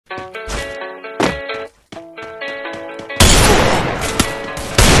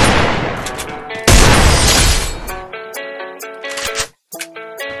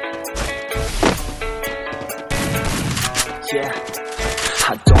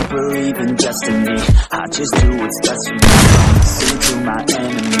believe in destiny. I just do what's best for me. Don't listen to my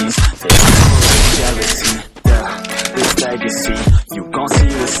enemies. They full jealousy. Yeah, this legacy. You gon'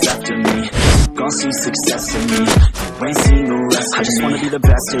 see what's left of me. You gon' see success in me. You ain't seen the rest. I just wanna be the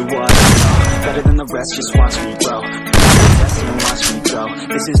best at what I know. Better than the rest, just watch me grow. Best and watch me go.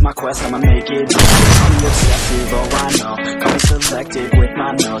 This is my quest, I'ma make it. Call me obsessive, oh I know. Call me selective with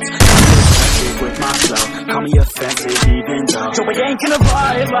my notes. Call me obsessive with my flow. Call me offensive even though so I ain't gonna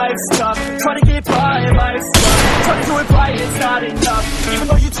lie, life's tough. Try to get by, life's tough. Try to do it right, it's not enough. Even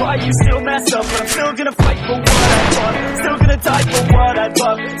though you try, you still mess up. But I'm still gonna fight for what I love. Still gonna die for what I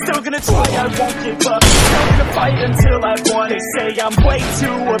love. Still gonna try, I won't give up. Still gonna fight until I won. They say I'm way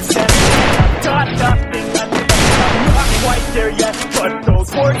too obsessed. I've got nothing left. I'm not quite there yet, but those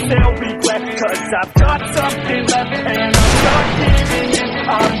words they'll regret. Cause I've got something left and I'm not giving in.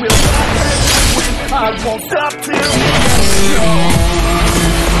 I will not let you win. I won't stop till the end.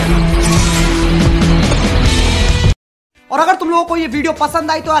 और अगर तुम लोगों को ये video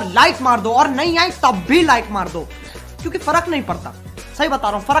पसंद आई तो यार like मार दो, और नहीं आई तब भी लाइक मार दो, क्योंकि फर्क नहीं पड़ता। सही बता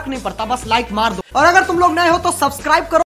रहा हूँ, फर्क नहीं पड़ता, बस लाइक मार दो। और अगर तुम लोग नए हो तो सब्सक्राइब करो।